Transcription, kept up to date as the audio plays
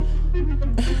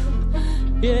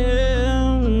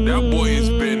Yeah. That boy is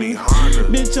Benny Hunter.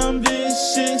 Bitch, I'm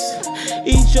vicious.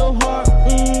 Eat your heart,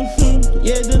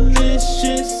 yeah,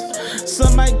 delicious.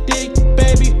 Suck my dick,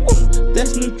 baby, ooh,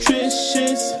 that's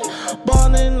nutritious.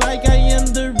 Ballin' like I am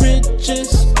the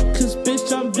richest. Cause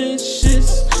bitch, I'm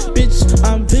vicious. Bitch,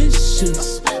 I'm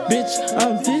vicious. Bitch,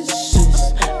 I'm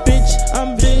vicious. Bitch,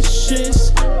 I'm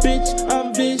vicious. Bitch,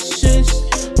 I'm vicious.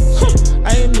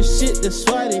 I am the shit, that's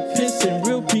why they pissin'.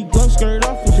 Real P gon' skirt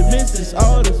off with your missus.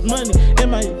 All this money in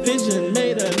my vision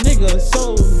made a nigga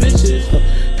so vicious.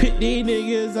 Pick these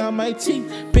niggas on my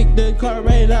teeth. Pick the car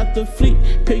right out the fleet.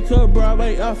 Pick her bra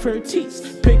right off her teats.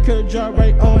 Pick her jaw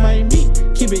right on my meat.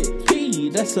 Keep it P,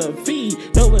 that's a fee.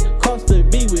 Know what it costs to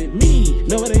be with me.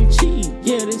 No, it ain't cheap,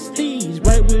 yeah, this thieves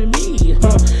right with me,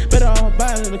 Better all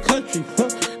buy in the country,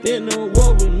 They no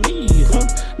war with me,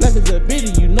 Life is a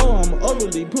bitty, you know I'm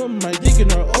overly putting my dick in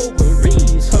her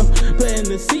ovaries, Playing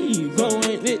the seed,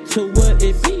 blowing it to what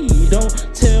it be. Don't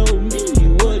tell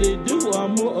me what it do,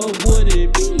 I'm more of what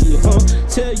it be,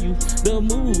 Tell you the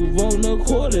move on the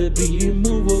quarter beat,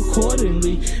 move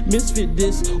accordingly. Misfit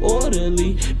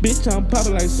disorderly, bitch, I'm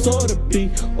poppin' like soda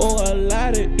B or a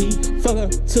lot of E. Fuck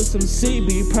up to some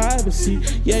CB privacy,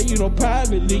 yeah, you know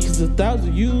privately. Cause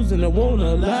 1,000 views and I want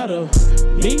a lot of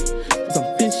me. Cause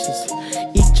I'm vicious,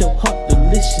 eat your heart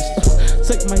delicious.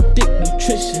 Suck my dick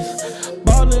nutritious,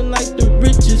 ballin' like the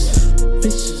richest.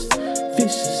 Vicious,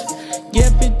 vicious, yeah,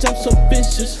 bitch, I'm so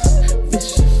vicious.